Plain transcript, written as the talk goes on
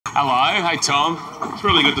Hello, hey Tom. It's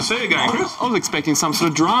really good to see you again, Chris. I was expecting some sort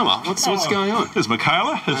of drama. What's going on? This is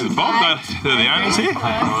Michaela, this is Bob, they're the owners here.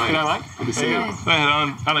 G'day, mate. Good to see you. They had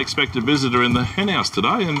an unexpected visitor in the hen house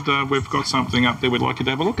today, and we've got something up there we'd like you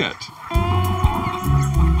to have a look at.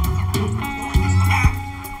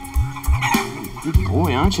 Good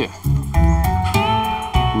boy, aren't you?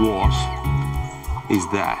 What is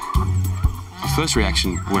that? My first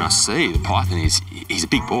reaction when I see the python is he's a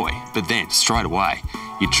big boy, but then straight away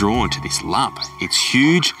you're drawn to this lump. It's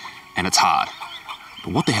huge and it's hard.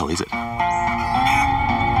 But what the hell is it? I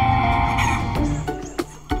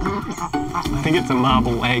think it's a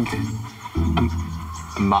marble egg.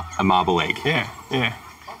 A marble egg? Yeah.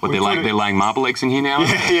 What, they're laying marble eggs in here now?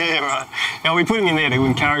 Yeah, right. Now, we put them in there to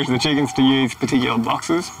encourage the chickens to use particular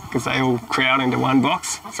boxes because they all crowd into one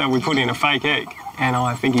box. So we put in a fake egg, and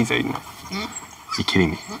I think he's eaten it. You're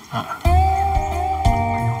kidding me?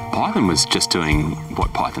 Python was just doing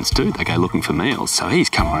what pythons do. They go looking for meals. So he's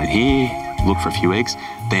come on in here, looked for a few eggs,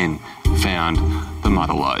 then found the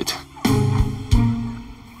mother lode.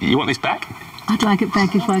 You want this back? I'd like it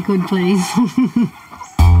back if I could, please.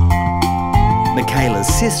 Michaela's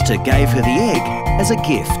sister gave her the egg as a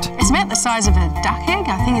gift. It's about the size of a duck egg.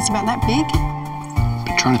 I think it's about that big.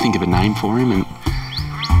 Been trying to think of a name for him, and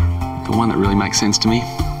the one that really makes sense to me,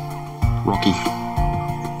 Rocky.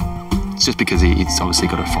 It's just because he's obviously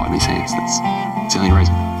got a fight in his hands. That's the only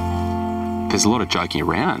reason. There's a lot of joking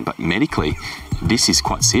around, but medically, this is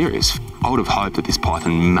quite serious. I would have hoped that this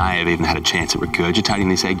python may have even had a chance at regurgitating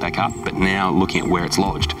this egg back up, but now looking at where it's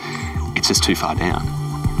lodged, it's just too far down.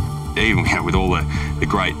 Even with all the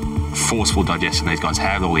great forceful digestion these guys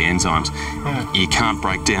have, all the enzymes, you can't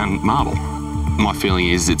break down marble. My feeling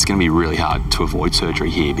is it's going to be really hard to avoid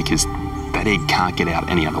surgery here because that egg can't get out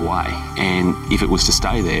any other way. And if it was to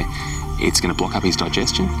stay there, it's going to block up his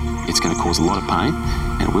digestion, it's going to cause a lot of pain,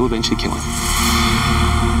 and it will eventually kill him.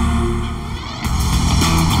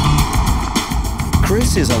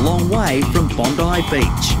 Chris is a long way from Bondi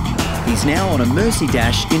Beach. He's now on a mercy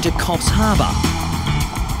dash into Coffs Harbour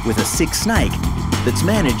with a sick snake that's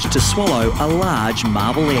managed to swallow a large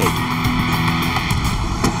marble egg.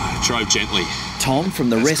 Drove gently. Tom from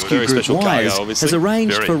the rescue group Wires has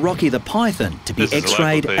arranged for Rocky the python to be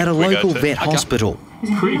x-rayed at a local vet hospital. He's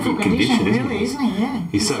in pretty good condition, isn't he? Isn't he? Yeah.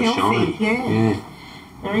 He's so healthy. shiny. Yeah.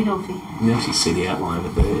 Very healthy. You can actually see the outline of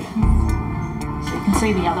it there. So you can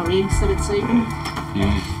see the other eggs that it's eaten.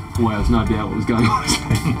 Yeah. Well, there's no doubt what was going on.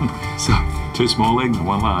 So, 2 small eggs and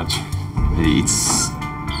 1 large. It's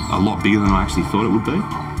a lot bigger than I actually thought it would be.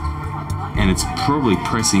 And it's probably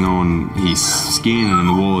pressing on his skin and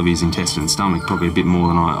the wall of his intestine and stomach probably a bit more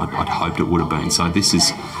than I'd hoped it would have been. So this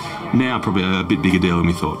is now probably a bit bigger deal than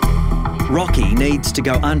we thought. Rocky needs to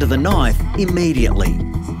go under the knife immediately.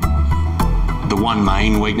 The one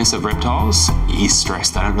main weakness of reptiles is stress.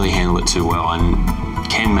 They don't really handle it too well and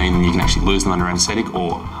can mean you can actually lose them under anaesthetic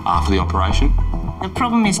or after the operation. The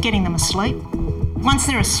problem is getting them asleep. Once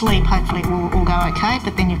they're asleep, hopefully it will all go okay,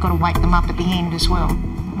 but then you've got to wake them up at the end as well.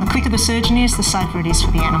 The quicker the surgeon is, the safer it is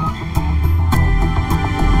for the animal.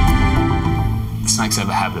 Snakes have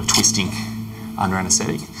a habit of twisting under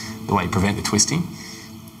anaesthetic. The way you prevent the twisting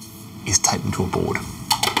is tape them to a board.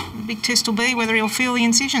 The big test will be whether he'll feel the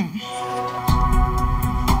incision.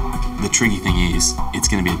 The tricky thing is, it's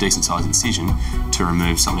going to be a decent sized incision to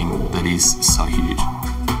remove something that is so huge.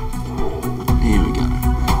 Here we go.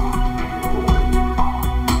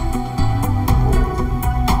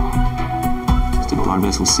 Just a blood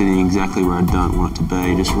vessel sitting exactly where I don't want it to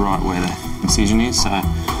be, just right where the incision is. So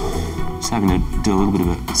just having to do a little bit of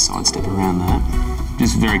a sidestep around that.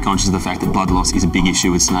 Just very conscious of the fact that blood loss is a big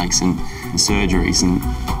issue with snakes and surgeries, and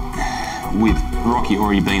with Rocky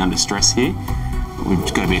already being under stress here, we've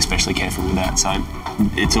got to be especially careful with that. So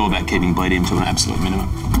it's all about keeping bleeding to an absolute minimum.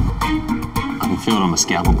 I can feel it on my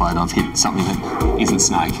scalpel blade. I've hit something that isn't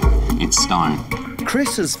snake, it's stone.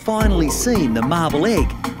 Chris has finally seen the marble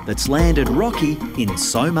egg that's landed Rocky in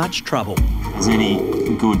so much trouble. As any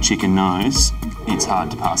good chicken knows, it's hard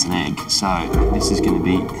to pass an egg. So this is going to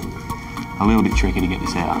be a little bit tricky to get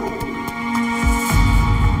this out.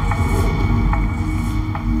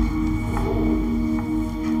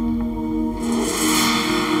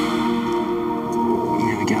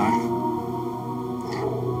 There we go.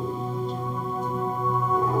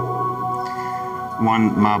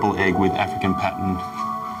 One marble egg with African pattern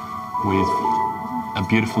with a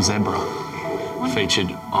beautiful zebra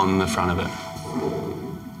featured on the front of it.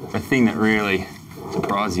 The thing that really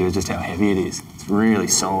surprised you is just how heavy it is. It's really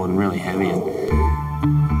solid and really heavy, and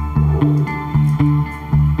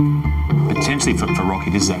actually, for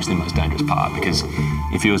Rocky, this is actually the most dangerous part, because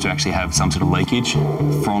if he was to actually have some sort of leakage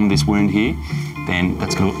from this wound here, then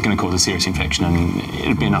that's going to cause a serious infection, and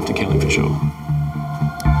it'd be enough to kill him for sure.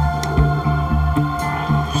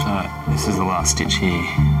 So this is the last stitch here.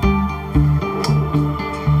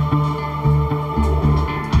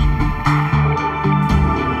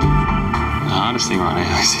 The hardest thing right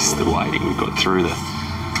now is just the waiting. We've got through the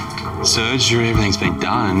surgery, everything's been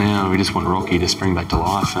done, and now we just want Rocky to spring back to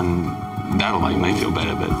life, and that'll make me feel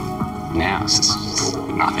better, but now it's just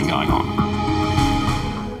nothing going on.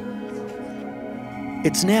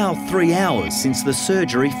 It's now 3 hours since the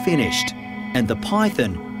surgery finished, and the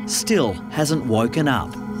python still hasn't woken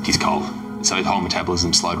up. He's cold, so his whole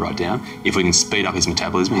metabolism slowed right down. If we can speed up his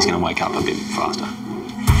metabolism, he's going to wake up a bit faster.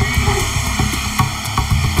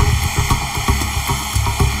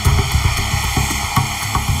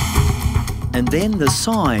 And then the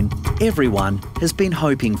sign everyone has been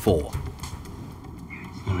hoping for.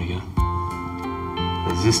 There we go.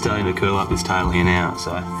 He's just starting to curl up his tail here now,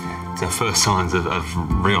 so it's our first signs of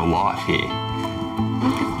real life here.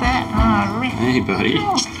 Look at that. Oh, really? Hey, buddy.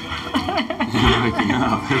 You're waking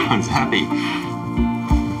up. Everyone's happy.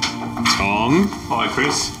 Tom. Hi,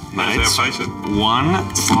 Chris. Mate, That's our patient.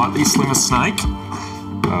 one slightly slimmer snake.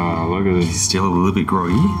 Oh, look at this. He's still a little bit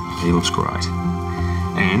groggy. He looks great.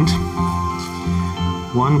 And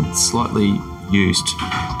one slightly used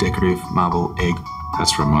decorative marble egg.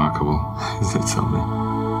 That's remarkable. Is that something?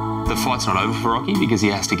 The fight's not over for Rocky because he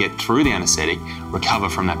has to get through the anaesthetic, recover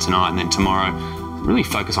from that tonight, and then tomorrow really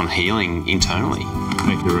focus on healing internally.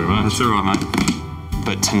 Thank you very much. That's all right, mate.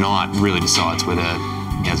 But tonight really decides whether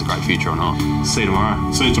he has a great future or not. See you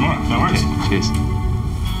tomorrow. See you tomorrow. No worries. Yeah, cheers.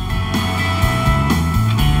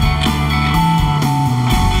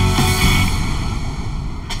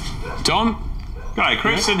 Tom? G'day,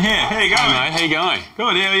 Chris, in here. How you going? Hey, mate, how you going?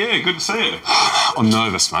 Good, yeah, good to see you. I'm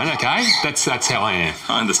nervous, mate, okay? That's how I am.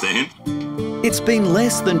 I understand. It's been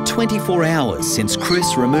less than 24 hours since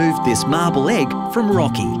Chris removed this marble egg from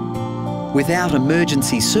Rocky. Without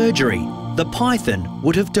emergency surgery, the python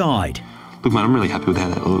would have died. Look, mate, I'm really happy with how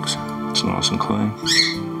that looks. It's nice and clean.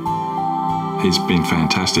 He's been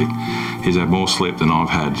fantastic. He's had more sleep than I've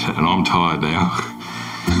had, and I'm tired now.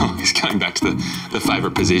 Oh, he's going back to the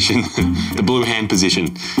favourite position, the blue hand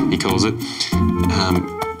position, he calls it.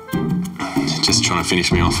 Just trying to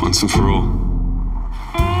finish me off once and for all.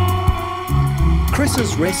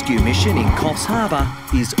 Chris's rescue mission in Coffs Harbour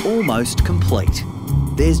is almost complete.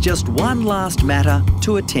 There's just one last matter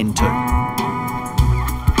to attend to. Oh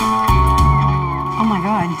my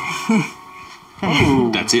God.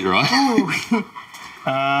 Ooh, that's it, right?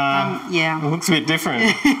 Yeah. It looks a bit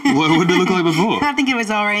different. What did it look like before? I think it was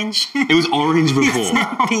orange. It was orange before. It's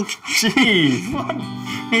now pink. Jeez.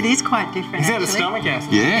 It is quite different. Is that a actually. stomach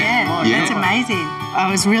acid? Yeah. That's amazing. I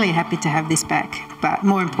was really happy to have this back, but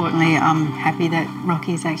more importantly, I'm happy that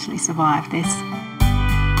Rocky's actually survived this.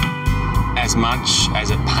 As much as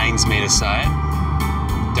it pains me to say it,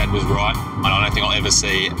 Dad was right. And I don't think I'll ever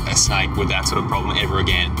see a snake with that sort of problem ever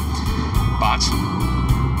again. But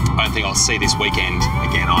I don't think I'll see this weekend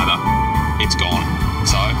again either. It's gone.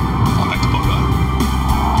 So